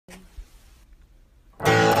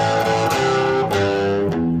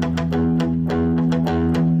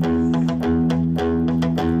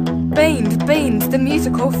beans, the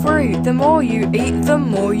musical fruit. The more you eat, the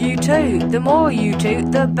more you toot. The more you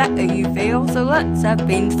toot, the better you feel. So let's have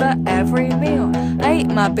beans for every meal. Ate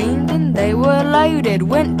my beans and they were loaded.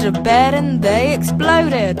 Went to bed and they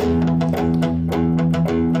exploded.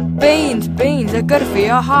 Beans are good for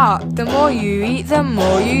your heart. The more you eat, the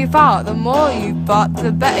more you fart. The more you fart,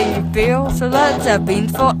 the better you feel. So let's have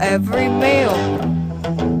beans for every meal.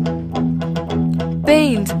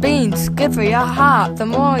 Beans, good for your heart. The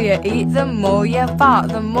more you eat, the more you fart.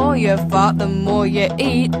 The more you fart, the more you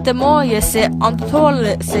eat. The more you sit on the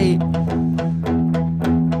toilet seat.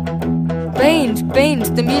 Beans,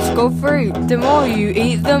 the musical fruit. The more you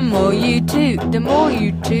eat, the more you toot. The more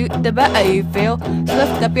you toot, the better you feel. So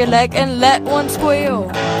lift up your leg and let one squeal.